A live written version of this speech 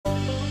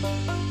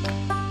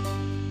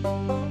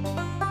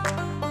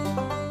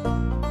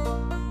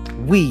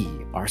We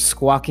are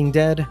Squawking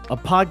Dead, a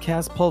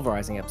podcast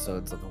pulverizing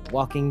episodes of the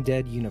Walking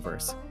Dead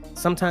universe.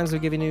 Sometimes we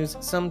give you news,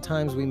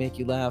 sometimes we make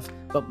you laugh,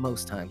 but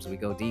most times we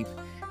go deep.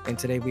 And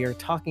today we are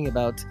talking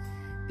about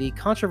the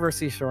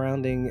controversy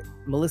surrounding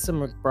Melissa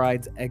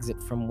McBride's exit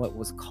from what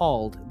was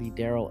called the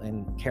Daryl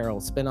and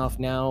Carol spinoff,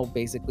 now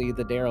basically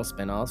the Daryl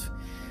spinoff.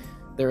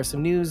 There's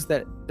some news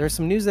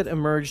that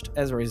emerged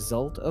as a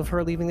result of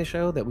her leaving the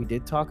show that we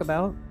did talk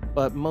about,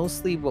 but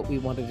mostly what we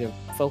wanted to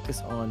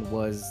focus on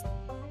was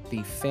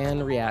the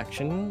fan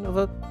reaction of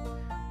a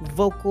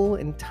vocal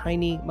and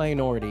tiny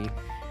minority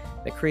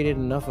that created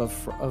enough of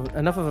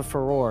a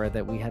furore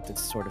that we had to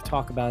sort of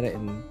talk about it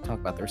and talk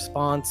about the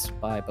response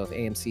by both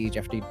AMC,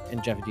 Jeff Dean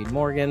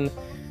Morgan,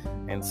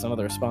 and some of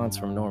the response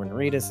from Norman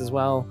Reedus as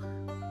well.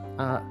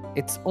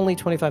 It's only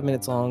 25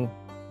 minutes long.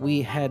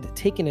 We had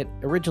taken it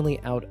originally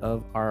out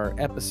of our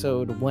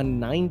episode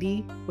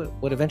 190,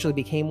 what eventually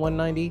became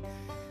 190,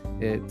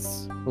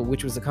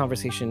 which was a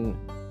conversation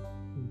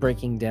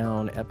breaking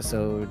down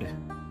episode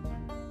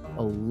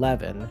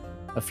 11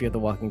 of Fear the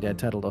Walking Dead,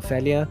 titled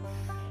Ophelia.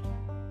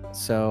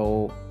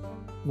 So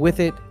with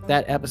it,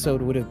 that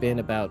episode would have been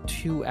about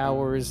 2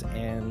 hours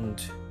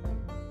and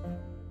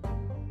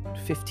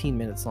 15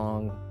 minutes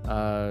long.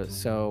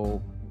 So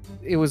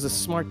it was a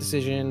smart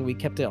decision. We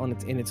kept it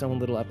in its own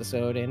little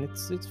episode, and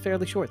it's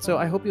fairly short. So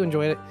I hope you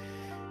enjoyed it.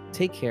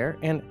 Take care,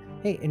 and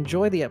hey,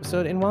 enjoy the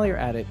episode. And while you're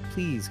at it,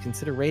 please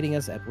consider rating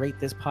us at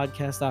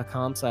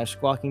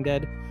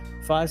ratethispodcast.com/squawkingdead.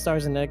 5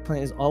 stars and an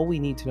eggplant is all we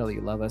need to know that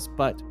you love us,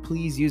 but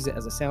please use it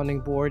as a sounding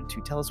board to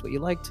tell us what you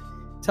liked,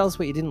 tell us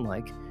what you didn't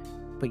like,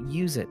 but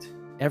use it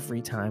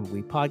every time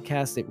we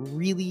podcast. It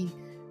really,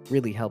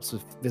 really helps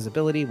with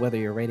visibility, whether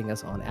you're rating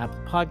us on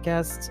Apple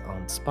Podcasts,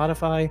 on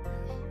Spotify,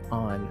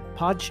 on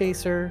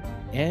Podchaser,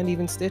 and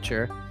even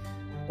Stitcher,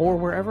 or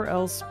wherever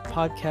else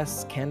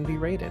podcasts can be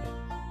rated.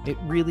 It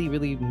really,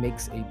 really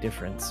makes a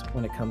difference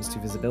when it comes to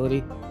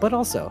visibility. But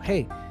also,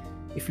 hey,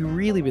 if you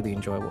really, really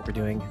enjoy what we're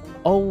doing,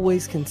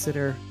 always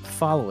consider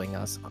following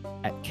us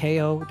at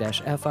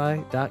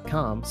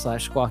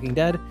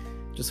ko-fi.com/squawkingdead.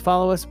 Just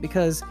follow us,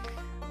 because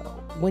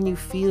when you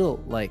feel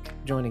like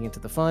joining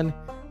into the fun,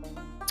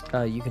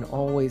 you can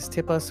always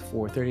tip us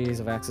for 30 days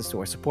of access to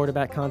our supporter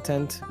back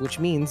content, which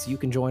means you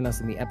can join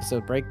us in the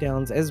episode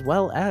breakdowns, as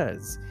well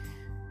as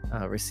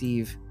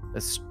receive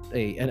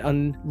an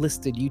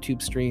unlisted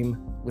YouTube stream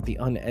with the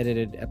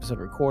unedited episode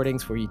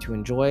recordings for you to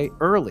enjoy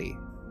early,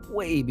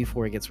 way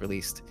before it gets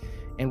released,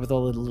 and with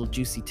all the little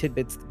juicy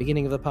tidbits at the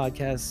beginning of the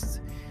podcast,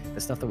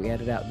 the stuff that we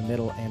edit out in the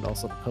middle, and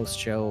also the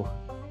post-show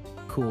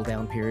cool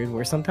down period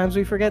where sometimes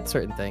we forget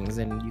certain things,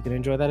 and you can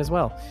enjoy that as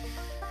well.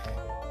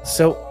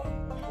 So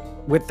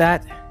with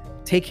that,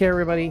 take care,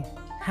 everybody.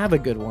 Have a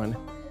good one,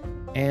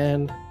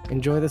 and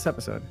enjoy this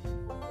episode.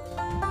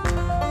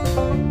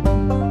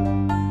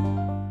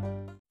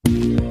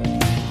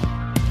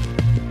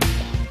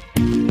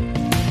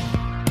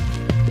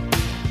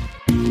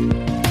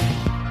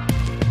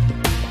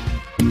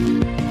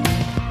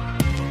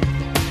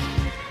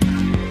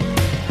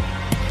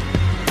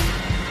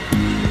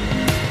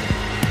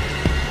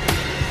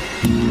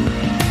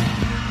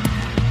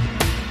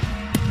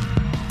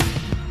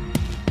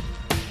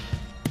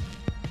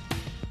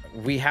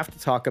 We have to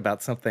talk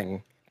about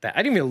something that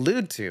I didn't even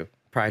allude to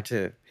prior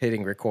to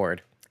hitting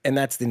record, and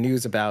that's the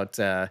news about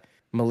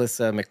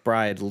Melissa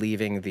McBride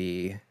leaving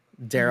the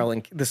Daryl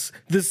and the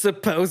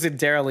supposed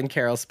Daryl and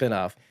Carol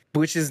spinoff,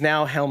 which is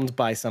now helmed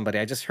by somebody.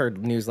 I just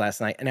heard news last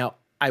night, and now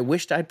I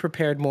wished I'd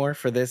prepared more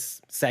for this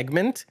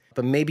segment,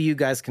 but maybe you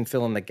guys can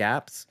fill in the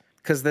gaps,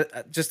 because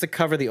just to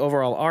cover the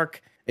overall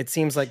arc, it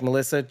seems like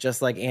Melissa,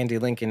 just like Andy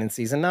Lincoln in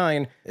season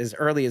 9, as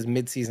early as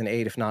mid-season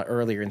 8, if not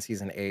earlier in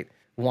season 8,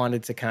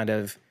 wanted to kind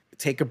of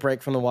take a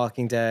break from The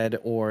Walking Dead,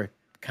 or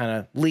kind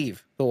of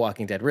leave The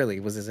Walking Dead, really,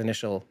 was his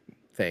initial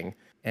thing.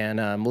 And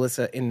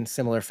Melissa, in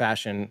similar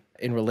fashion,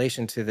 in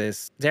relation to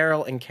this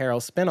Daryl and Carol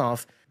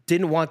spinoff,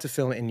 didn't want to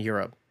film it in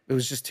Europe. It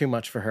was just too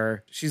much for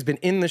her. She's been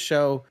in the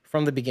show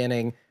from the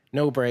beginning,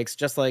 no breaks,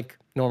 just like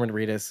Norman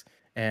Reedus.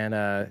 And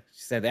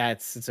she said,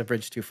 it's a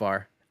bridge too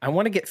far. I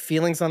want to get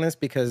feelings on this,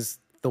 because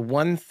the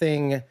one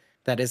thing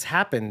that has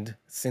happened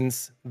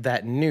since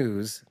that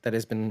news that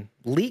has been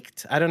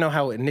leaked, I don't know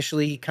how it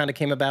initially kind of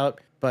came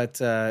about, but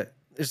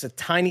there's a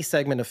tiny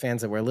segment of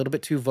fans that were a little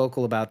bit too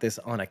vocal about this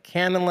on a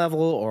canon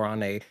level, or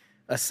on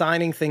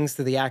assigning things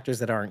to the actors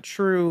that aren't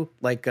true,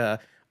 like,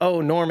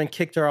 Norman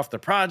kicked her off the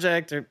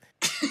project, or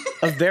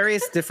of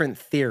various different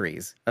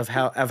theories of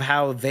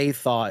how they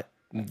thought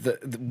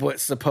what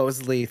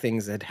supposedly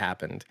things had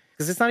happened.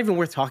 Because it's not even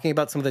worth talking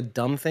about some of the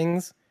dumb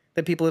things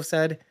that people have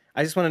said.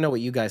 I just want to know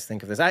what you guys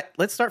think of this.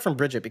 Let's start from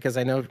Bridget, because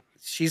I know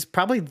she's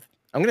probably,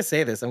 I'm going to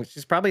say this,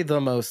 she's probably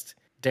the most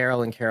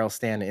Daryl and Carol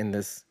stan in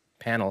this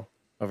panel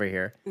over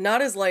here.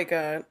 Not as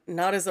a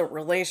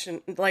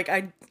relation, like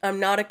I'm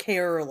not a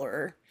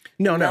caroler.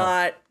 No.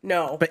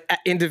 But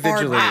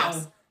individually.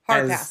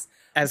 Hard pass.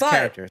 As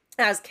characters.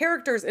 As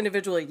characters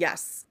individually,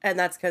 yes. And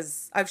that's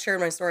because I've shared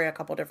my story a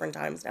couple different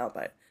times now,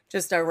 but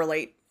just to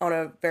relate on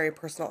a very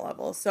personal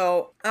level.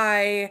 So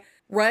I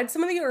read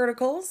some of the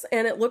articles,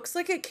 and it looks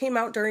like it came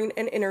out during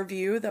an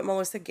interview that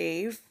Melissa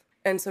gave.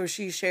 And so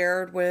she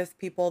shared with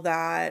people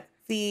that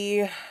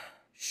the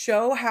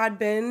show had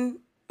been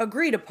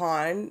agreed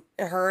upon.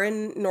 Her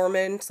and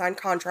Norman signed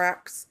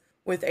contracts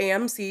with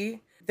AMC.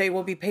 They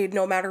will be paid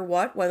no matter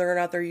what, whether or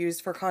not they're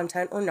used for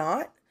content or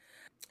not.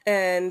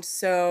 And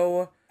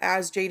so,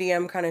 as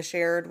JDM kind of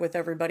shared with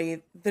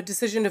everybody, the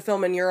decision to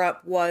film in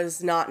Europe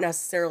was not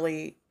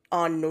necessarily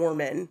on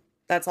Norman.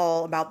 That's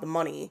all about the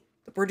money.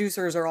 The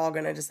producers are all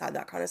going to decide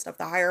that kind of stuff.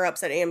 The higher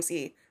ups at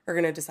AMC are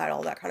going to decide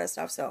all that kind of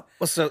stuff. So,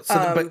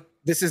 but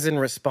this is in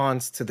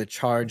response to the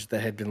charge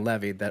that had been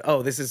levied that,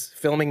 this is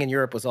filming in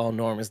Europe was all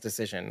Norman's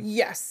decision.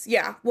 Yes.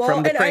 Yeah. Well,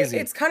 From the and crazy.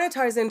 it's kind of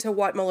ties into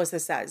what Melissa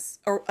says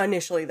or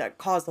initially that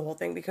caused the whole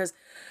thing, because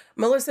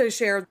Melissa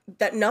shared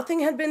that nothing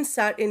had been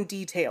set in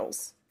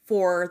details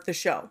for the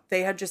show.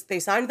 They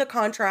signed the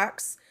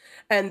contracts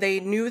and they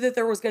knew that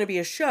there was going to be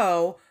a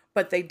show,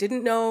 but they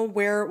didn't know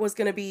where it was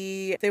going to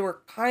be. They were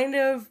kind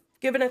of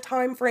given a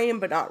time frame,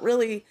 but not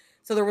really.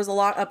 So there was a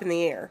lot up in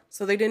the air.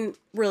 So they didn't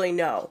really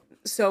know.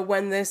 So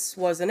when this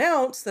was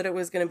announced that it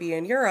was going to be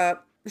in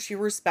Europe, she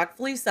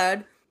respectfully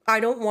said, I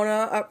don't want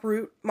to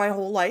uproot my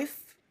whole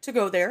life to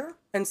go there.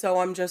 And so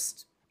I'm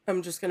just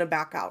going to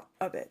back out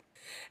of it.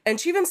 And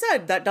she even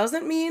said, that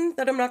doesn't mean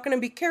that I'm not going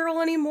to be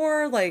Carol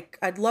anymore. Like,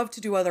 I'd love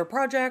to do other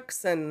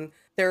projects, and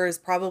there is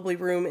probably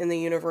room in the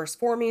universe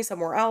for me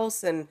somewhere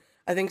else. And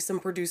I think some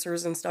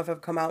producers and stuff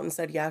have come out and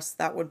said, yes,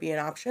 that would be an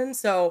option.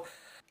 So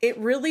it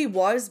really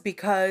was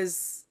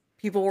because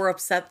people were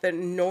upset that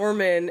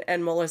Norman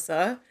and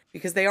Melissa,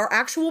 because they are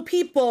actual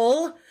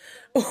people,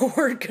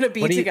 were going to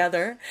be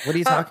together. What are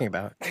you talking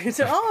about?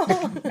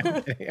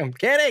 I'm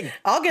kidding.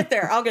 I'll get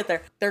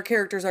there. Their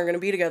characters aren't going to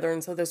be together.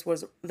 And so this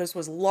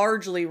was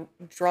largely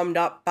drummed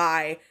up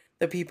by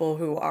the people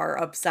who are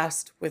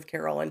obsessed with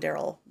Carol and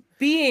Daryl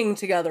being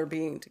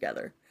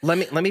together.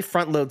 Let me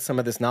front load some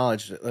of this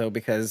knowledge, though,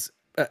 because,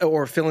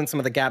 or fill in some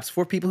of the gaps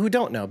for people who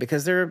don't know,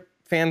 because there are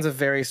fans of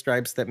various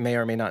stripes that may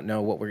or may not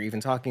know what we're even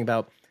talking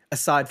about,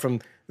 aside from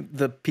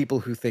the people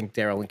who think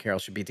Daryl and Carol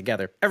should be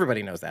together.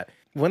 Everybody knows that.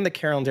 When the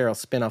Carol and Daryl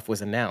spinoff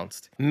was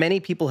announced, many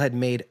people had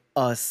made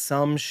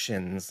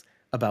assumptions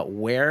about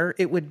where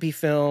it would be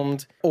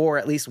filmed, or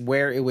at least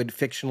where it would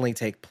fictionally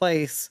take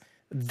place.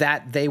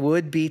 That they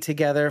would be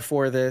together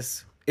for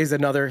this is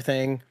another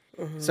thing.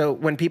 Mm-hmm. So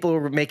when people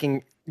were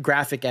making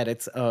graphic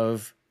edits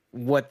of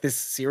what this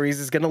series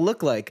is going to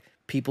look like,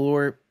 people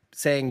were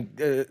saying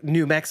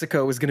New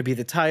Mexico was going to be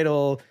the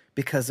title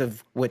because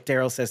of what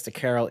Daryl says to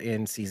Carol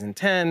in season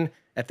 10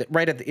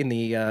 in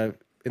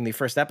the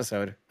first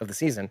episode of the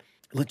season.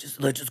 Let's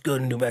just go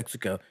to New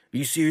Mexico. Are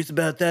you serious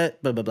about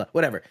that? Blah blah blah.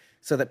 Whatever.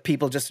 So that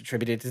people just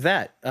attributed to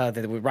that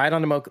they would ride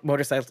on a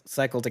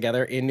motorcycle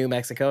together in New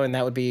Mexico, and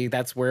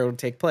that's where it would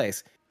take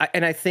place.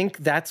 And I think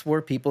that's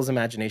where people's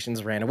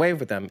imaginations ran away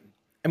with them.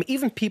 I mean,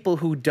 even people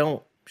who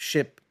don't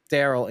ship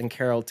Daryl and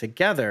Carol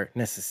together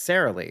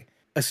necessarily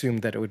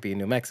assumed that it would be in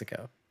New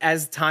Mexico.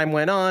 As time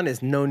went on,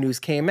 as no news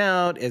came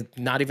out, as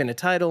not even a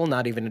title,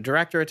 not even a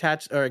director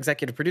attached or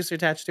executive producer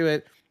attached to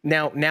it.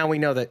 Now we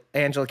know that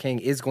Angela King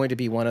is going to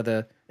be one of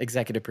the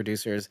executive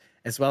producers,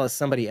 as well as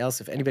somebody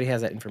else, if anybody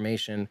has that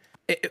information.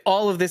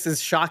 All of this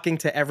is shocking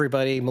to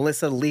everybody.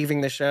 Melissa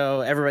leaving the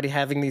show, everybody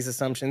having these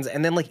assumptions.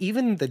 And then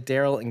even the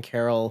Daryl and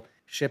Carol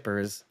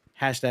shippers,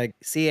 hashtag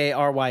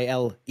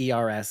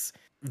CARYLERS,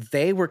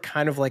 they were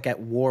kind of at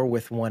war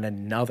with one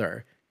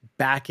another,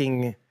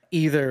 backing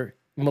either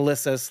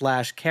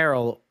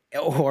Melissa/Carol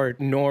or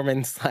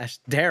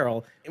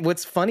Norman/Daryl.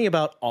 What's funny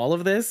about all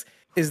of this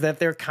is that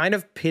they're kind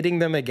of pitting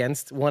them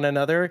against one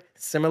another,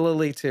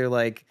 similarly to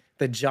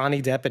the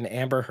Johnny Depp and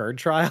Amber Heard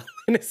trial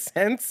in a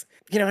sense.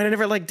 I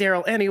never liked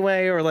Daryl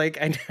anyway, or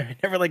I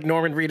never liked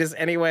Norman Reedus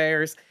anyway,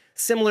 or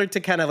similar to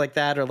kind of like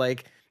that, or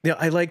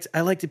I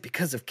liked it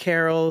because of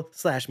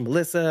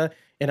Carol/Melissa,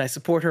 and I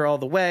support her all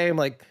the way. I'm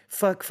like,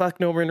 fuck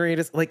Norman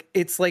Reedus.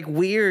 It's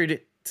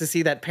weird to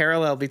see that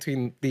parallel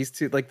between these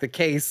two, the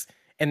case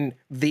and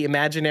the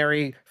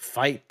imaginary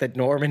fight that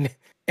Norman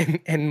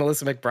and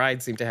Melissa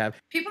McBride seem to have.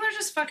 People are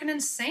just fucking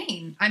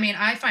insane. I mean,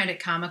 I find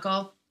it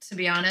comical, to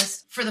be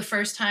honest. For the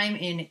first time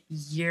in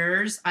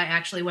years, I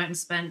actually went and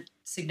spent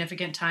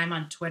significant time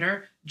on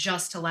Twitter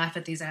just to laugh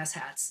at these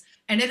asshats.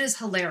 And it is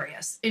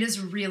hilarious. It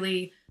is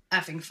really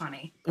effing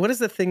funny. What is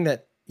the thing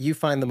that you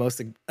find the most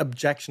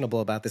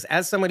objectionable about this,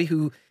 as somebody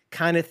who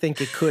kind of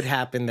think it could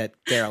happen that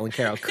Daryl and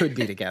Carol could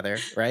be together,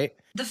 right?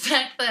 The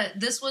fact that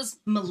this was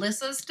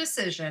Melissa's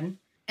decision,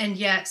 and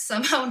yet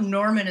somehow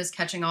Norman is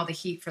catching all the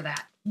heat for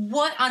that.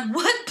 On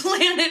what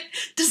planet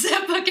does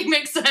that fucking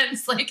make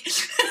sense?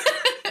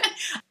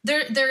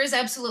 There is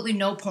absolutely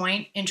no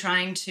point in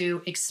trying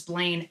to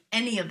explain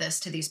any of this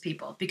to these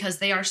people, because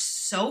they are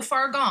so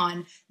far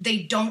gone, they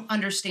don't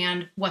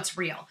understand what's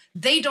real.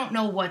 They don't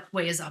know what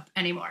way is up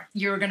anymore.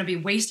 You're going to be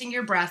wasting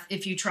your breath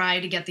if you try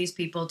to get these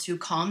people to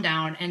calm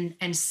down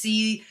and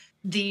see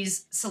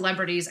these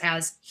celebrities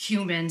as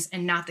humans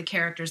and not the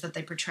characters that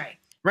they portray.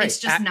 Right. It's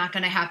just not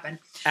going to happen.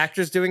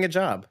 Actors doing a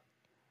job.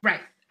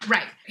 Right.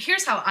 Right.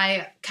 Here's how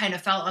I kind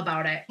of felt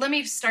about it. Let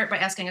me start by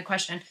asking a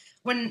question.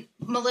 When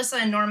Melissa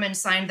and Norman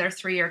signed their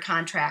 3-year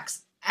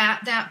contracts,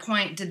 at that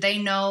point, did they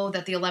know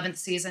that the 11th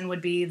season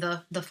would be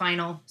the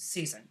final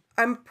season?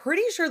 I'm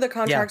pretty sure the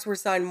contracts were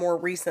signed more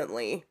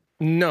recently.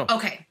 No.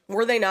 Okay.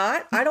 Were they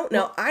not? I don't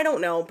know. I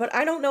don't know. But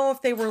I don't know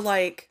if they were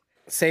like...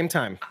 Same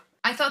time.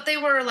 I thought they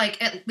were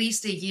like at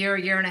least a year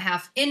and a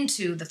half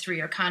into the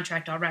 3-year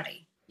contract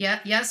already. Yeah.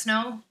 Yes.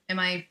 No. Am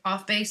I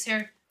off base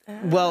here?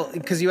 Well,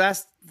 because you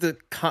asked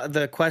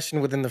the question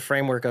within the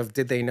framework of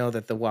did they know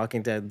that The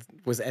Walking Dead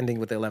was ending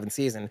with the 11th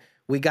season?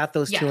 We got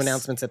those two Yes.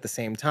 announcements at the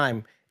same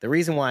time. The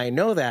reason why I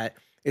know that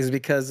is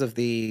because of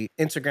the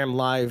Instagram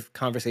live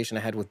conversation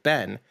I had with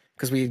Ben,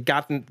 because we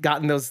gotten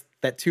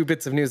that 2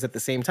 bits of news at the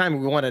same time.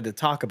 And we wanted to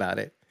talk about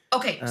it.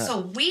 Okay.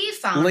 So we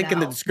found Link out in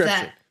the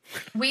description. that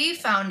we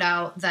found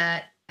out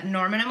that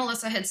Norman and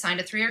Melissa had signed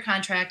a 3-year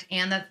contract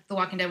and that The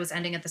Walking Dead was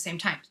ending at the same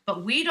time.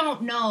 But we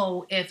don't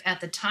know if at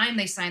the time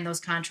they signed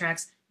those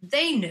contracts,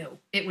 they knew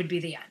it would be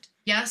the end.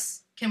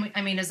 Yes? Can we,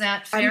 I mean, is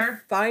that fair?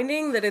 I'm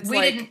finding that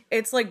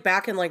it's like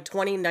back in like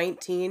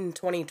 2019,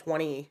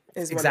 2020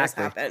 is when this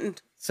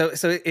happened. So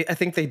I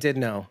think they did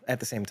know at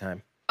the same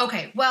time.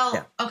 Okay.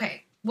 Well,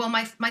 okay. Well,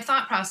 my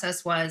thought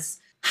process was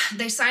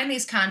they signed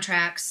these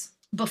contracts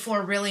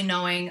before really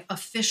knowing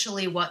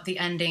officially what the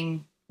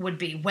ending would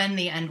be, when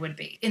the end would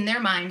be. In their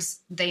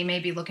minds, they may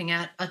be looking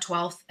at a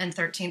 12th and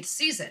 13th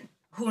season.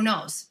 Who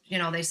knows? You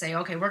know, they say,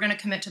 okay, we're going to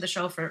commit to the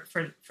show for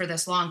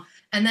this long.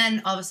 And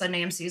then all of a sudden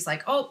AMC is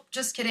like, oh,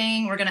 just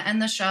kidding. We're going to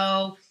end the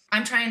show.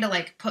 I'm trying to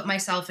like put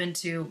myself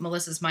into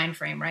Melissa's mind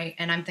frame, right?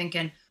 And I'm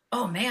thinking,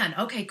 oh man,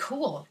 okay,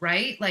 cool,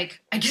 right?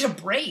 Like I get a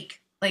break.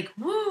 Like,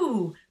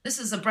 woo, this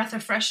is a breath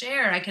of fresh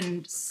air. I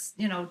can,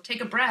 you know, take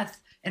a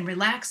breath and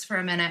relax for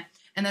a minute.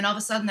 And then all of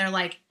a sudden they're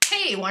like,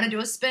 hey, want to do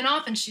a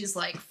spinoff? And she's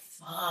like,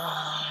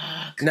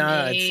 fuck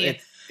No, me.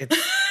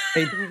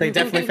 they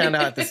definitely found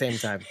out at the same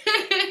time.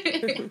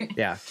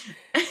 Yeah.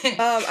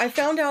 I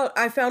found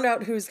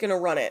out who's going to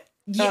run it.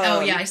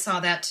 Yeah, I saw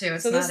that too.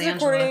 It's so not this is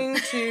Angela. according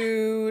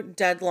to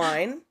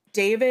Deadline.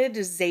 David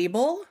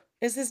Zabel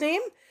is his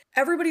name.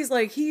 Everybody's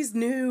like, he's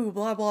new,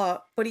 blah,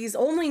 blah. But he's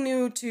only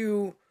new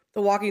to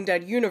the Walking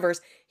Dead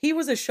universe. He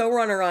was a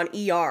showrunner on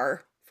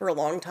ER for a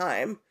long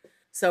time.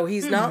 So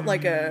he's not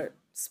like a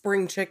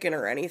spring chicken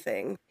or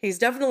anything. He's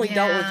definitely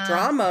dealt with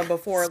drama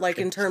before, like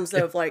in terms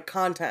of like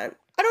content.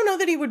 I don't know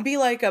that he would be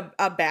like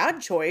a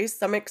bad choice.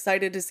 I'm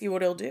excited to see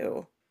what he'll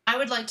do. I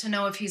would like to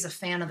know if he's a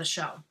fan of the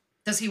show.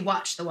 Does he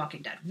watch The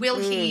Walking Dead? Will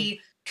he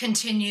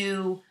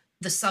continue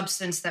the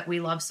substance that we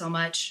love so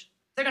much?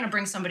 They're going to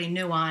bring somebody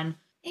new on.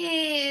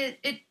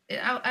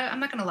 I'm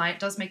not going to lie. It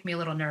does make me a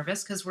little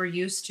nervous because we're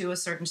used to a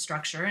certain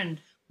structure and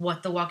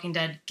what The Walking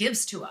Dead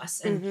gives to us.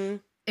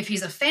 And if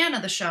he's a fan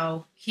of the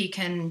show, he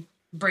can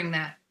bring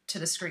that to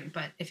the screen.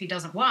 But if he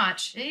doesn't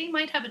watch, he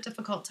might have a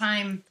difficult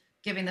time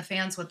giving the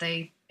fans what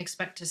they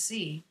expect to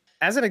see.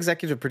 As an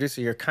executive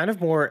producer, you're kind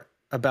of more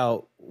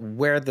about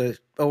where the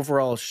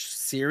overall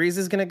series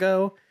is going to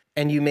go,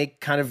 and you make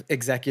kind of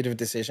executive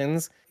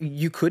decisions.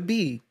 You could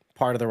be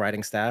part of the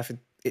writing staff.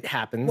 It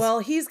happens. Well,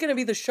 he's going to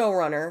be the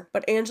showrunner,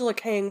 but Angela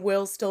Kang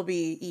will still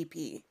be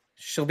EP.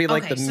 She'll be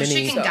like the so mini.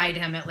 she can guide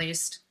him at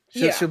least.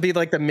 She'll be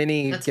like the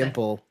mini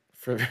Gimple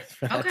for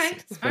that Okay,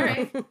 season. all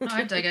right. No,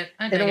 I dig it.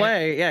 In a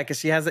way, yeah, because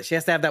she has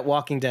to have that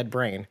Walking Dead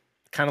brain,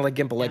 kind of like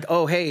Gimple. Like,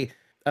 oh hey,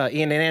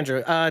 Ian and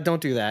Andrew,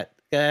 don't do that.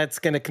 That's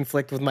going to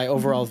conflict with my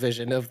overall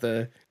vision of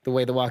the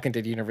way the Walking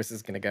Dead universe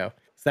is going to go.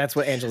 So that's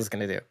what Angela's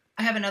going to do.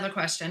 I have another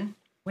question.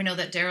 We know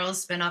that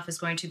Daryl's spinoff is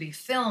going to be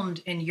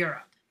filmed in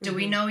Europe. Do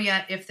we know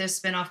yet if this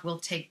spinoff will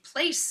take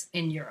place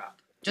in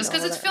Europe? Just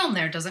because it's filmed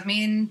there doesn't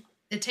mean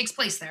it takes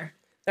place there.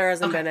 There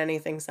hasn't been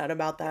anything said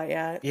about that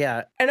yet.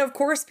 Yeah. And of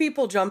course,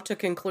 people jumped to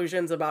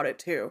conclusions about it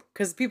too.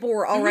 Because people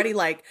were already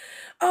like,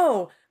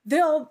 oh,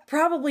 they'll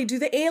probably do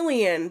the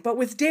Alien, but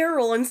with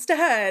Daryl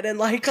instead. And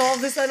like all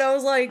of this. And I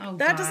was like,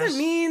 that doesn't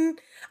mean...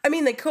 I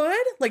mean, they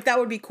could. Like, that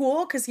would be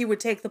cool because he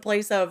would take the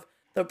place of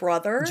the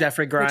brother.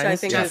 Jeffrey Grimes. Which I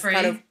think is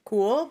kind of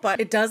cool. But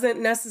it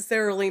doesn't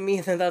necessarily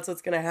mean that that's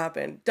what's going to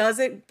happen. Does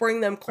it bring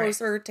them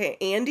closer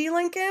to Andy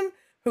Lincoln,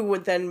 who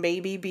would then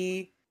maybe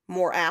be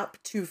more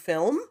apt to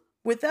film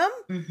with them?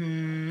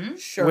 Mm-hmm.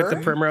 Sure. With the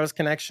Primrose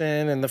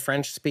Connection and the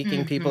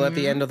French-speaking people at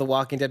the end of The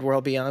Walking Dead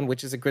World Beyond,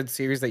 which is a good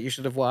series that you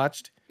should have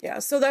watched. Yeah,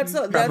 so that's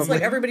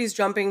like everybody's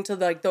jumping to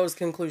like those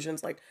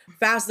conclusions. Like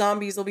Fast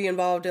Zombies will be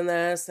involved in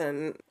this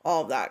and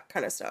all of that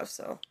kind of stuff.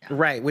 So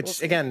Right,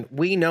 which again,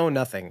 we know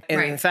nothing.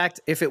 And in fact,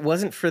 if it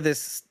wasn't for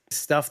this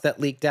stuff that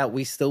leaked out,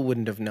 we still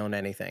wouldn't have known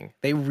anything.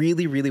 They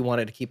really, really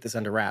wanted to keep this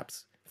under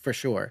wraps, for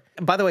sure.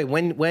 By the way,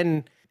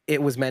 when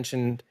it was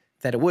mentioned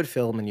that it would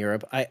film in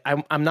Europe,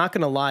 I'm not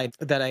going to lie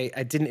that I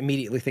didn't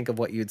immediately think of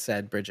what you'd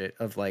said, Bridget,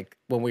 of like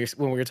when we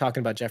were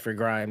talking about Jeffrey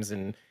Grimes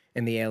and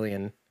the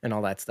Alien and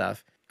all that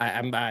stuff.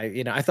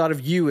 I thought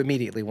of you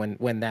immediately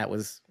when that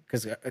was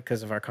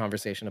because of our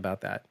conversation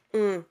about that.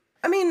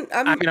 I mean,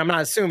 I'm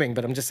not assuming,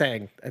 but I'm just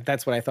saying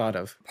that's what I thought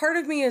of. Part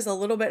of me is a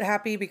little bit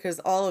happy because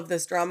all of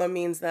this drama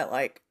means that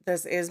like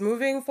this is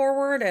moving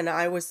forward, and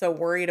I was so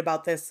worried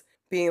about this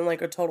being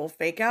like a total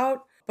fake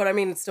out. But I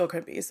mean, it still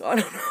could be. So I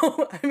don't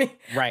know. I mean,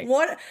 Right.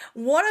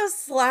 what a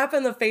slap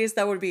in the face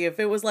that would be if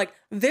it was like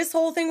this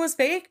whole thing was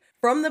fake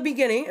from the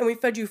beginning and we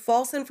fed you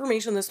false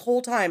information this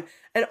whole time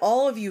and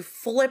all of you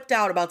flipped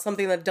out about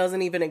something that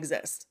doesn't even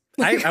exist.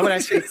 I would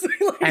actually.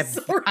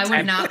 I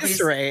would not be.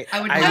 Rate,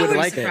 I would I not would be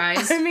like it.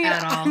 surprised I mean,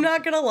 at all. I'm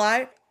not gonna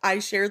lie. I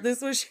shared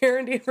this with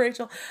Sharon D and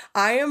Rachel.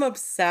 I am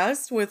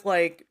obsessed with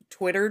like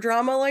Twitter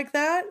drama like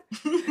that.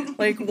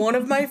 Like one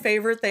of my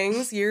favorite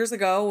things years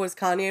ago was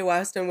Kanye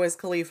West and Wiz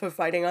Khalifa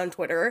fighting on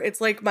Twitter.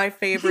 It's like my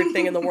favorite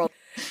thing in the world.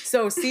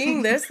 So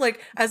seeing this, like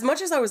as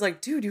much as I was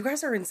like, dude, you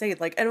guys are insane.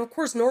 Like, and of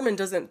course Norman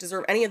doesn't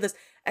deserve any of this.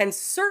 And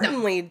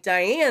certainly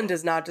Diane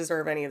does not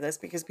deserve any of this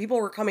because people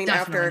were coming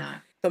Definitely after not.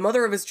 the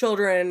mother of his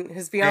children,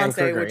 his fiance,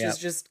 Kruger, which yeah. is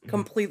just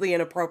completely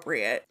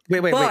inappropriate.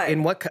 Wait. But-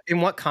 In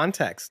what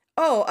context?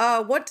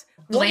 Oh, what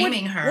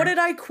Blaming her. What did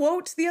I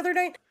quote the other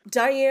day?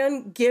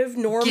 Diane, give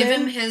Norman Give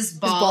him his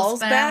balls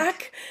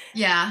back.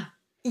 Yeah.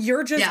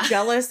 You're just Yeah.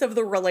 jealous of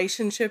the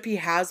relationship he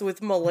has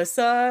with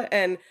Melissa,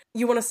 and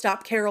you want to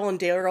stop Carol and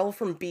Daryl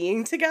from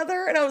being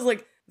together. And I was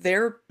like,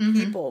 they're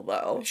people,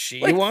 though. She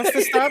Like, wants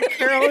to stop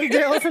Carol and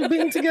Dale from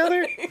being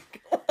together.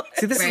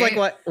 See, this is like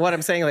Right? what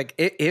I'm saying. Like,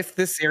 if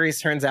this series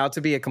turns out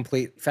to be a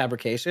complete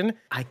fabrication,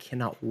 I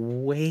cannot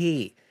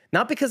wait.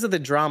 Not because of the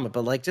drama,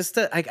 but like just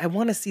I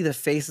want to see the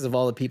faces of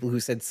all the people who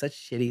said such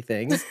shitty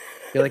things.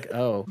 You're like,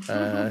 oh,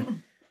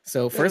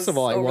 so first of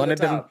all, I over the wanted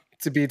them top.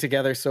 to be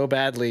together so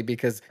badly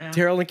because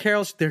Daryl and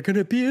Carol, they're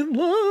gonna be in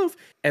love,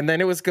 and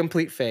then it was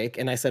complete fake,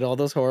 and I said all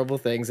those horrible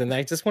things, and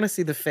I just want to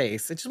see the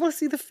face. I just want to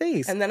see the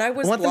face. And then I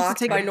was want them to blocked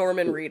take by a-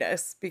 Norman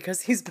Reedus because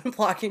he's been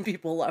blocking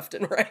people left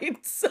and right.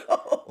 So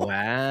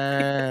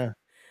Wow.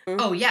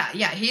 Oh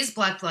yeah. He's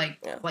blocked like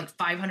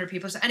 500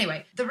 people. So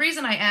anyway, the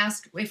reason I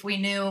asked if we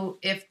knew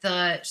if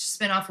the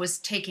spinoff was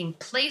taking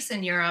place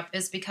in Europe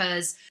is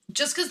because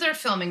just because they're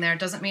filming there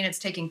doesn't mean it's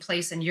taking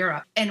place in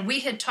Europe. And we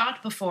had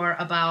talked before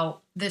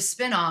about this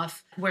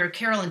spinoff where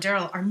Carol and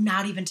Daryl are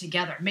not even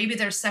together. Maybe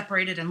they're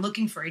separated and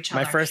looking for each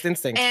other. My first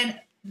instinct. And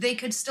they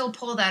could still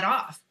pull that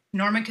off.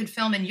 Norman could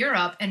film in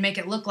Europe and make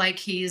it look like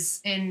he's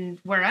in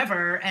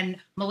wherever, and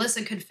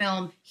Melissa could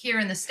film here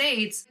in the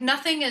States.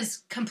 Nothing is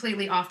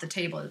completely off the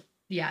table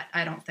yet,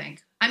 I don't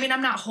think. I mean,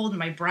 I'm not holding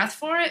my breath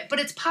for it, but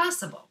it's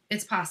possible.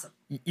 It's possible.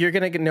 You're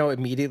going to know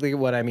immediately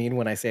what I mean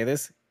when I say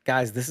this.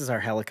 Guys, this is our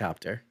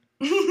helicopter.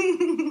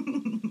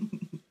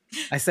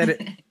 I said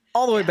it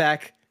all the way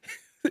back.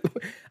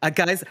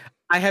 Guys,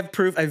 I have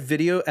proof, I have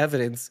video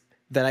evidence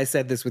that I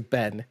said this with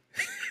Ben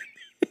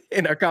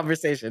in our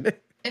conversation.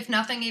 If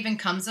nothing even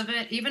comes of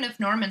it, even if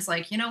Norman's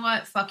like, you know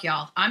what, fuck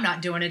y'all, I'm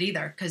not doing it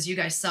either because you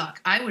guys suck,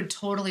 I would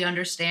totally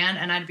understand.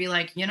 And I'd be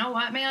like, you know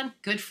what, man,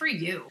 good for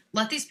you.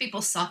 Let these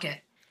people suck it.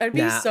 I'd be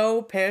Nah.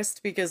 so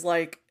pissed because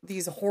like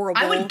these horrible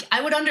I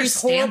would understand.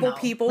 these horrible though.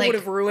 people Like, would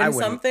have I ruined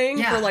wouldn't. something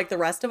Yeah. for like the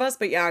rest of us.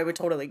 But yeah, I would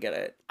totally get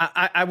it.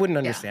 I wouldn't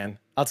understand.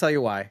 I'll tell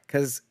you why.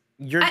 Because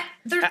they're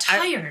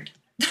tired.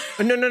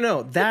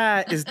 No.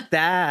 That is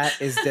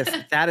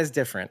different. That is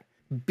different.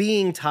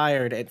 Being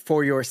tired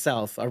for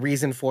yourself, a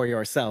reason for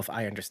yourself,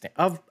 I understand.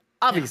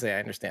 Obviously, I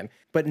understand.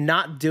 But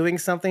not doing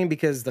something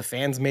because the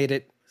fans made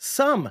it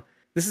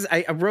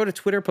I wrote a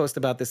Twitter post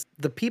about this.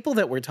 The people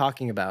that we're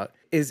talking about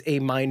is a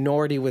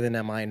minority within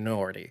a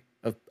minority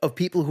of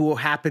people who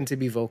happen to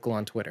be vocal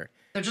on Twitter.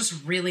 They're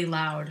just really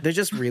loud. They're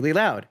just really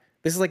loud.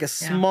 This is like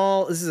this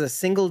is a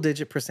single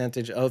digit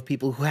percentage of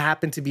people who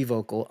happen to be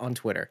vocal on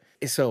Twitter.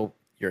 So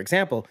your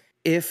example,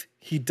 if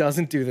he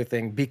doesn't do the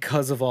thing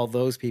because of all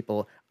those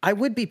people, I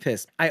would be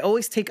pissed. I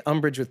always take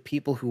umbrage with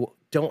people who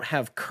don't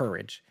have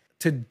courage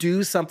to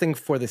do something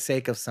for the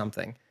sake of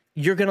something.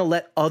 You're going to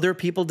let other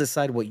people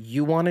decide what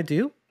you want to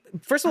do?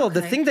 First of all, the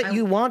Okay, thing that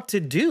you want to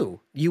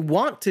do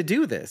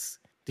this.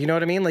 Do you know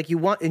what I mean? Like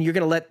and you're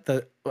going to let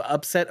the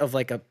upset of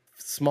like a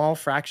small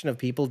fraction of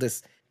people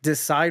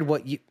decide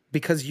what you,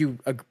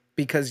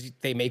 because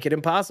they make it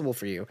impossible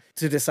for you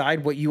to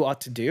decide what you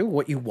ought to do,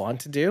 what you want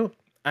to do.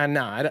 And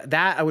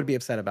that I would be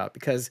upset about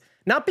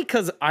not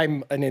because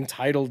I'm an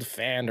entitled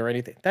fan or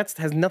anything. That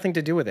has nothing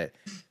to do with it.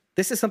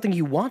 This is something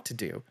you want to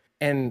do.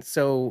 And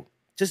so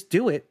just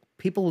do it.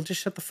 People will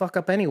just shut the fuck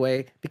up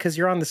anyway because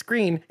you're on the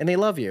screen and they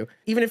love you.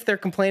 Even if they're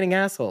complaining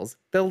assholes,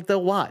 they'll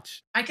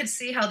watch. I could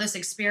see how this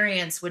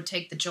experience would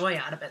take the joy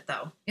out of it,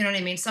 though. You know what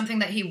I mean? Something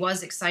that he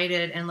was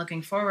excited and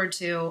looking forward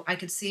to. I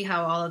could see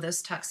how all of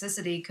this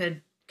toxicity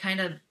could kind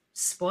of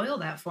spoil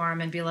that for him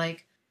and be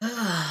like,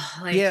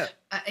 ugh, like, Yeah.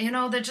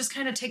 That just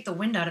kind of take the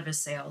wind out of his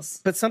sails.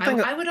 But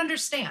something I would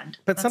understand.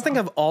 But That's something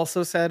all. I've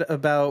also said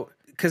about,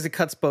 because it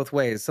cuts both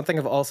ways, something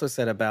I've also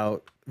said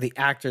about the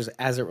actors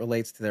as it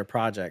relates to their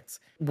projects.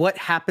 What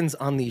happens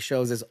on these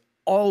shows is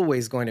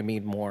always going to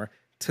mean more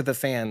to the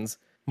fans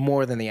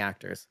more than the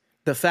actors.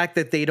 The fact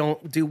that they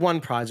don't do one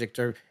project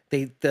or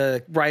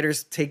the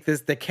writers take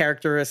the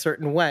character a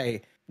certain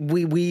way,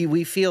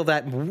 we feel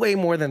that way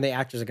more than the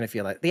actors are going to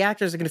feel that. The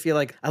actors are going to feel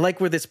like, I like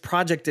where this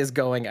project is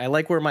going. I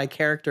like where my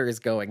character is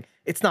going.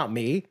 It's not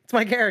me. It's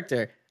my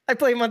character. I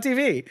play him on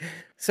TV.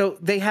 So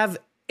they have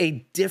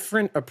a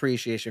different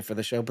appreciation for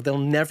the show, but they'll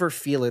never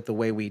feel it the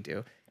way we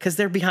do because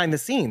they're behind the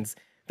scenes.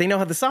 They know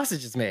how the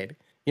sausage is made.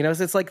 You know,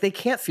 so it's like they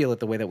can't feel it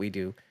the way that we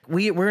do.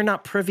 We're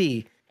not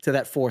privy to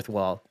that fourth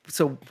wall.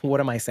 So what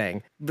am I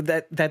saying? But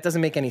that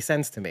doesn't make any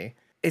sense to me.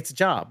 It's a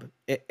job.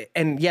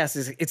 And yes,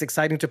 it's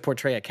exciting to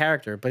portray a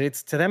character, but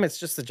it's to them, it's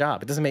just a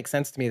job. It doesn't make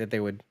sense to me that they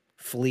would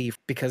flee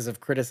because of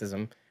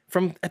criticism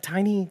from a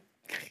tiny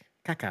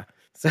caca.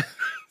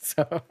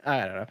 So I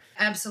don't know.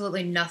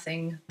 Absolutely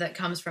nothing that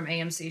comes from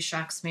AMC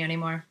shocks me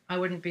anymore. I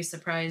wouldn't be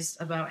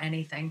surprised about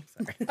anything.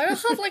 I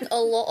don't have like a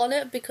lot on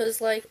it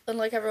because like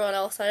unlike everyone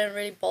else, I didn't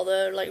really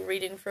bother like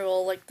reading through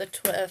all like the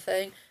Twitter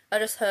thing. I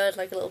just heard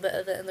like a little bit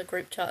of it in the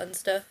group chat and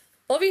stuff.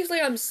 Obviously,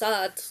 I'm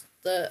sad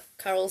that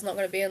Carol's not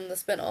going to be in the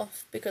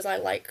spin-off because I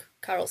like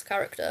Carol's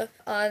character,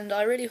 and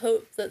I really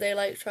hope that they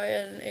like try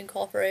and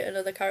incorporate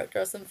another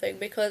character or something,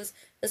 because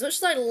as much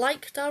as I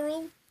like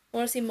Daryl, I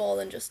want to see more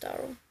than just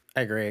Daryl.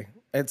 I agree.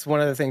 It's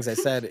one of the things I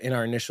said in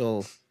our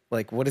initial,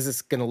 like, what is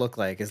this going to look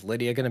like? Is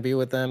Lydia going to be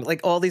with them?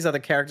 Like, all these other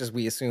characters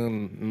we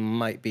assume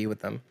might be with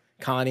them.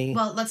 Connie.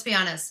 Well, let's be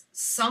honest.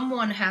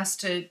 Someone has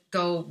to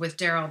go with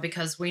Daryl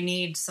because we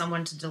need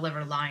someone to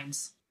deliver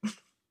lines.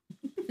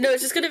 No,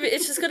 it's just gonna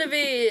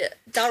be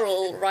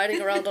Daryl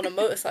riding around on a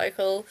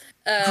motorcycle,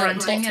 grunting not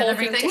and talking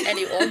everything. to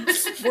anyone.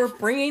 We're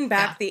bringing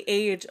back the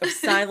age of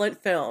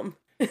silent film.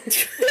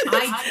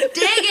 I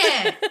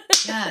dig it.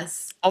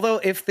 Yes.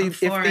 Although if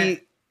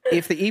the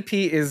EP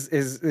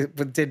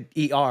did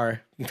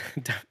ER,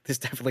 there's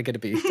definitely going to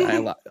be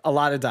dialogue, a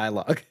lot of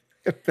dialogue.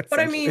 But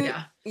I mean,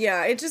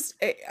 Yeah.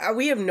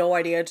 we have no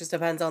idea. It just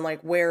depends on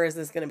like, where is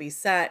this going to be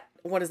set?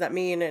 What does that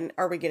mean? And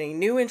are we getting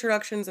new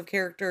introductions of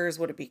characters?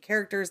 Would it be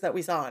characters that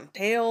we saw on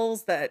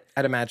Tales that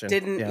I'd imagine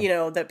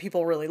didn't, that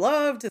people really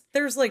loved?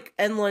 There's like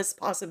endless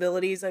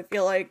possibilities, I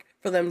feel like,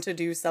 for them to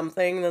do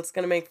something that's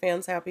going to make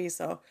fans happy.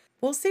 So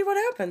we'll see what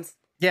happens.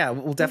 Yeah,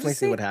 we'll definitely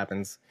see what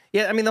happens.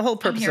 Yeah, I mean, the whole I'm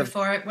purpose here of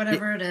for it,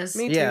 whatever it is.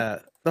 Me too. yeah,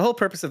 the whole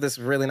purpose of this is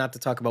really not to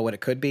talk about what it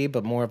could be,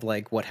 but more of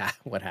like what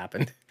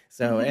happened.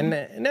 So and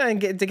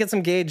to get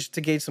some gauge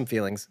some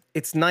feelings.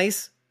 It's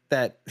nice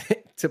that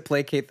to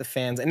placate the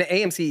fans, and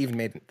AMC even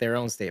made their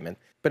own statement.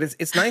 But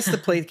it's nice to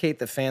placate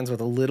the fans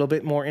with a little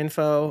bit more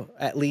info,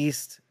 at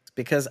least,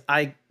 because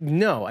I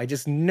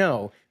just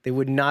know they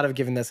would not have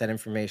given us that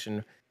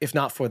information if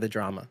not for the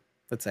drama,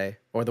 let's say,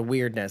 or the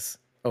weirdness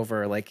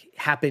over like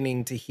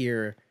happening to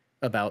hear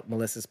about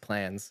Melissa's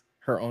plans,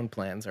 her own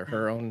plans or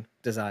her own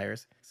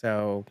desires.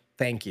 So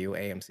thank you,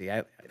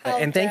 AMC.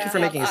 And thank you for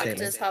making a statement.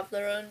 Actors have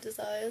their own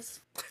desires.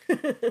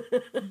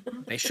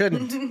 They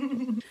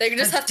shouldn't. They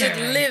just have to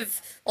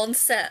live on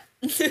set.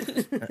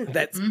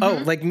 That's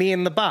like me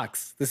in the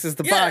box. This is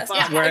the box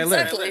where I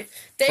live. Exactly.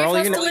 Dave all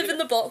has you to know- live in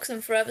the box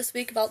and forever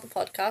speak about the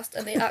podcast,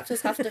 and the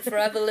actors have to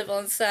forever live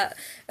on set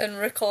and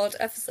record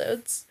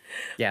episodes.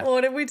 Yeah.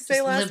 What did we say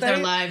Just last live their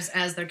night? lives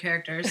as their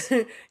characters.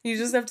 You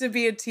just have to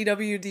be a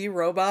TWD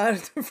robot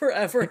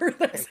forever.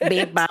 That's it.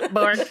 Beep, bop,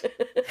 bork.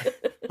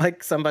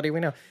 Like somebody we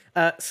know.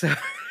 So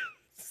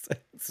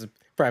it's a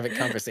private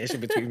conversation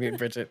between me and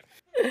Bridget.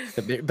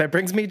 That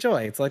brings me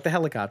joy. It's like the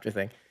helicopter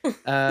thing.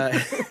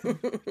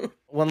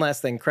 One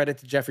last thing. Credit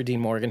to Jeffrey Dean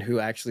Morgan, who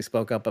actually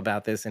spoke up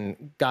about this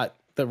and got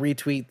the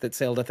retweet that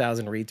sailed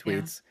 1,000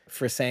 retweets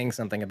for saying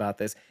something about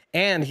this.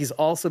 And he's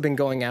also been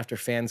going after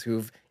fans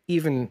who've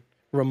even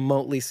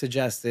remotely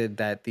suggested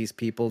that these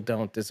people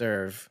don't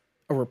deserve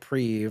a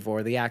reprieve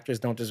or the actors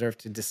don't deserve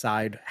to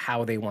decide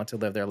how they want to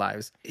live their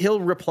lives. He'll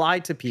reply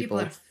to people.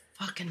 People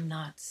are fucking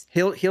nuts.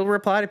 He'll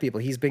reply to people.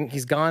 He's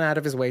gone out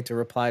of his way to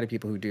reply to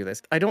people who do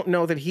this. I don't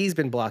know that he's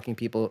been blocking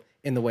people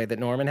in the way that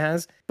Norman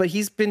has, but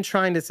he's been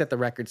trying to set the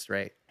record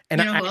straight. And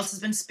You know who else has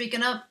been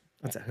speaking up?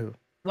 What's that? Who?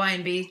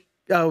 YNB.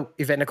 Oh,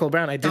 Yvette Nicole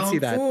Brown. I did see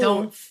that.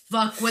 Don't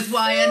fuck with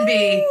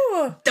YNB.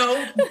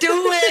 Don't do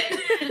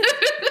it.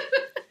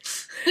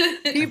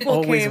 People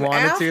always came wanted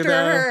to, after though.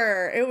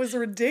 her. It was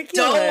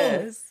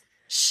ridiculous.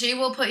 She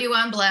will put you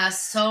on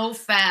blast so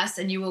fast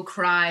and you will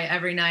cry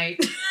every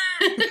night.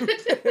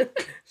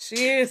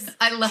 She is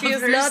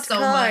her not so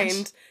kind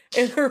much.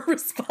 in her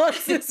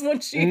responses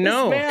when she's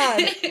No.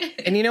 mad.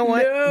 And you know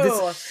what?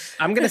 No.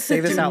 I'm going to say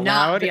this Do out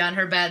not loud. be on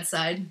her bad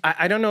side.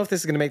 I don't know if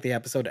this is going to make the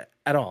episode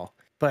at all,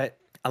 but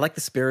I like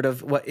the spirit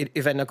of what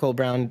Yvette Nicole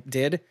Brown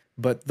did.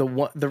 But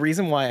the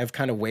reason why I've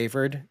kind of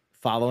wavered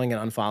following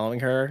and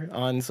unfollowing her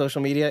on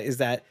social media is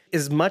that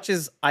as much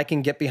as I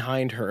can get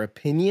behind her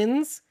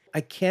opinions,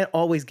 I can't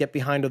always get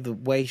behind the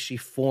way she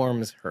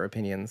forms her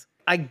opinions.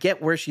 I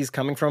get where she's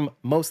coming from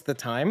most of the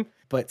time,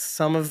 but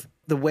some of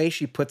the way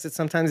she puts it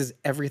sometimes is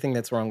everything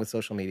that's wrong with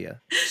social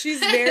media. She's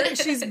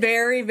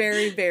very,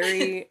 very,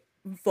 very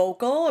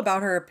vocal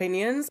about her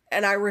opinions,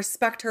 and I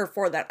respect her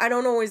for that. I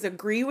don't always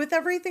agree with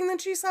everything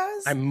that she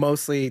says. I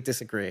mostly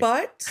disagree.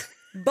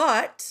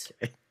 But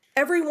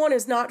everyone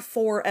is not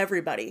for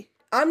everybody.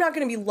 I'm not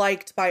going to be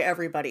liked by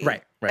everybody.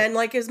 Right. And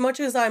like, as much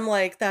as I'm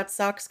like, that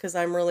sucks because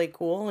I'm really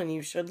cool and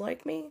you should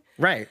like me.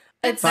 Right.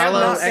 It's Follow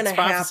not going to X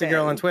Prophecy happen.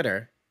 Girl on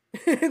Twitter.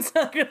 It's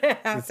not going to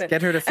happen.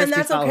 Get her to 50 and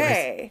that's followers.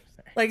 okay.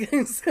 Like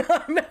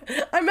I'm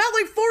at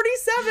like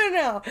 47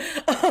 now.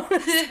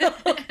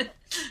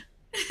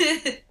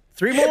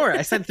 Three more.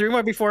 I said 3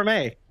 more before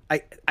May.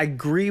 I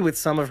agree with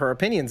some of her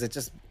opinions. It's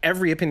just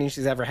every opinion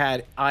she's ever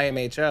had,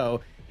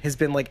 IMHO, has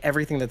been like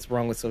everything that's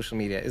wrong with social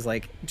media is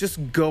like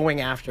just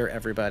going after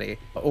everybody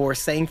or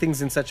saying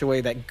things in such a way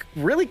that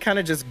really kind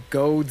of just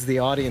goads the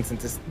audience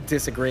into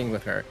disagreeing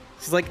with her.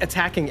 She's like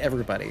attacking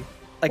everybody,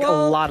 like a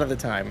lot of the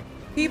time.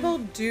 People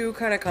do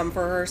kind of come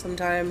for her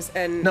sometimes,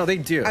 and no, they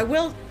do. I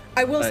will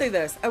say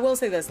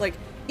this. Like,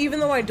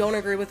 even though I don't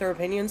agree with her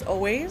opinions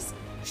always,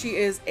 she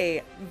is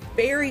a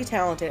very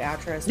talented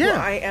actress who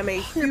I am a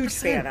huge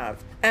 100%. fan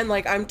of. And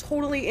like, I'm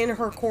totally in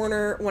her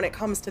corner when it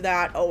comes to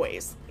that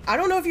always. I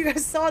don't know if you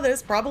guys saw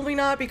this, probably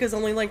not, because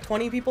only like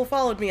 20 people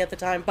followed me at the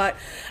time, but,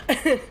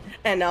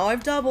 and now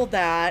I've doubled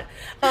that.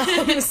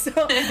 So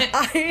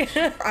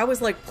I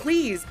was like,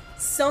 please,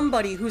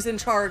 somebody who's in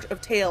charge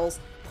of Tales,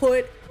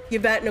 put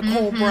Yvette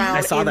Nicole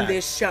Brown in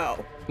this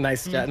show.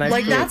 Nice. Like,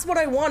 tweet. that's what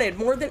I wanted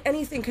more than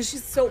anything, because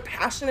she's so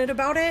passionate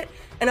about it.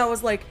 And I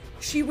was like,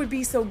 she would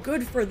be so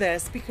good for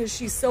this because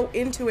she's so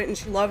into it and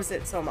she loves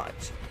it so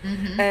much.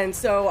 And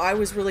so I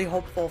was really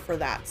hopeful for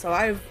that. So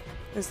I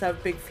just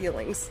have big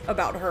feelings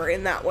about her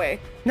in that way.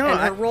 No, and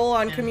her role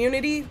on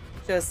Community,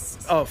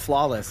 just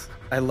flawless.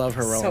 I love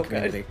her role so in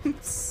Community.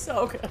 good.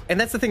 So good. And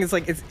that's the thing, is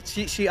like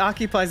she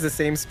occupies the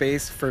same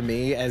space for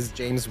me as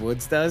James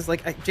Woods does.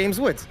 Like James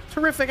Woods,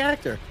 terrific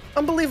actor,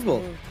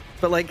 unbelievable.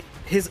 But like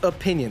his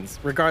opinions,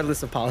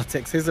 regardless of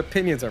politics, his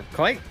opinions are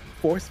quite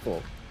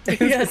forceful.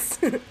 Yes.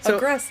 So-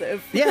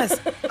 Aggressive. Yes,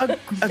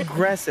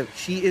 aggressive.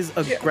 She is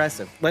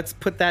aggressive. Let's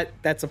put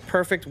that's a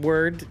perfect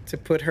word to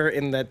put her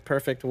in that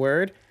perfect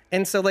word.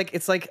 And so like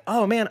it's like,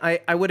 oh man,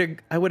 I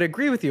would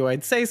agree with you.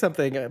 I'd say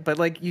something, but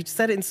like you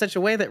said it in such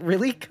a way that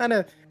really kind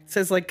of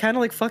says like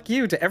fuck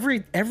you to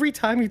every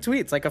time you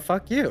tweet. It's like a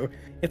fuck you.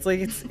 It's like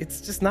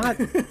it's just not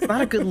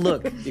a good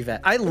look,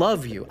 Yvette. I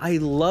love you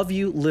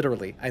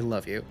literally. I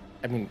love you.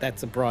 I mean,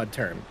 that's a broad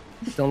term.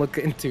 Don't look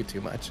into too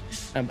much.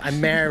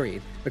 I'm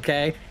married,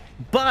 okay?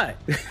 But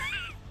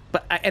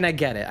I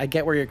get it. I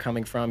get where you're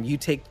coming from. You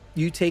take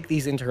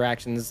these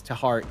interactions to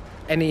heart,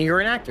 and you're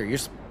an actor. You're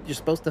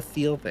supposed to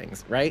feel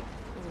things, right?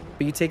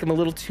 But you take them a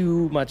little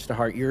too much to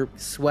heart. You're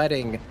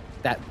sweating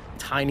that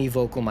tiny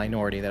vocal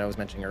minority that I was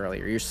mentioning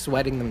earlier. You're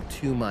sweating them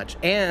too much,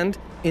 and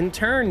in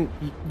turn,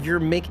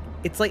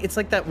 it's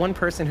like that one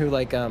person who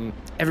like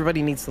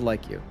everybody needs to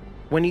like you.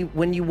 When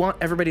you want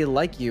everybody to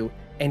like you,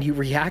 and you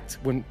react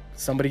when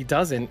somebody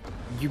doesn't,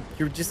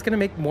 you're just gonna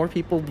make more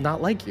people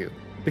not like you,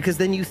 because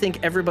then you think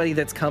everybody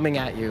that's coming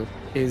at you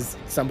is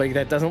somebody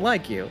that doesn't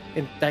like you,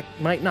 and that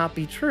might not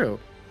be true.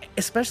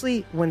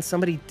 Especially when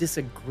somebody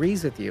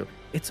disagrees with you,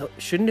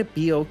 shouldn't it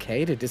be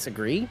okay to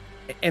disagree?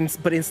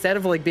 But instead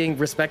of like being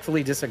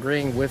respectfully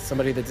disagreeing with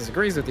somebody that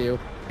disagrees with you,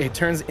 it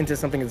turns into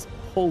something that's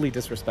wholly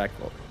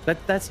disrespectful.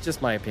 That's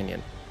just my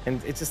opinion,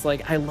 and it's just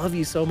like, I love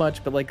you so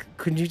much, but like,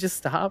 couldn't you just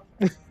stop?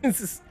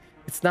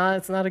 It's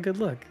not a good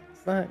look.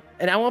 It's not.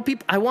 And I want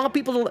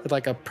people to,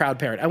 like a proud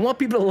parent, I want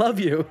people to love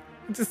you.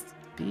 Just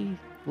be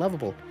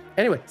lovable.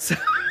 Anyway, so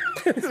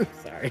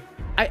sorry.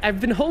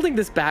 I've been holding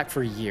this back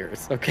for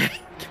years, okay?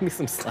 Give me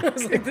some slack. I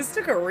was like, this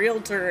took a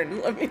real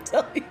turn, let me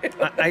tell you.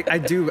 I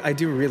do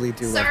really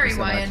do love her Sorry, so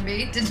much.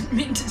 YNB. Didn't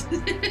mean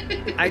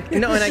to.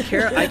 No, and I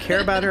care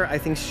about her. I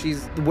think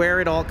she's, where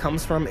it all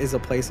comes from is a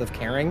place of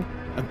caring.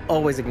 I've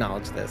always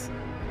acknowledged this.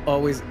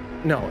 Always.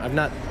 No, I'm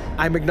not.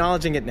 I'm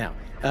acknowledging it now.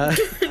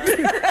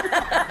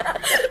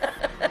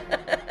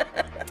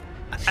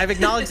 I've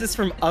acknowledged this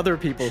from other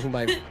people whom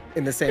I've,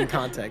 in the same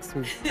context,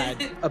 who've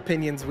had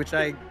opinions which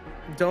I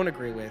don't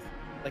agree with.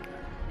 Like,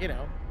 you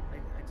know,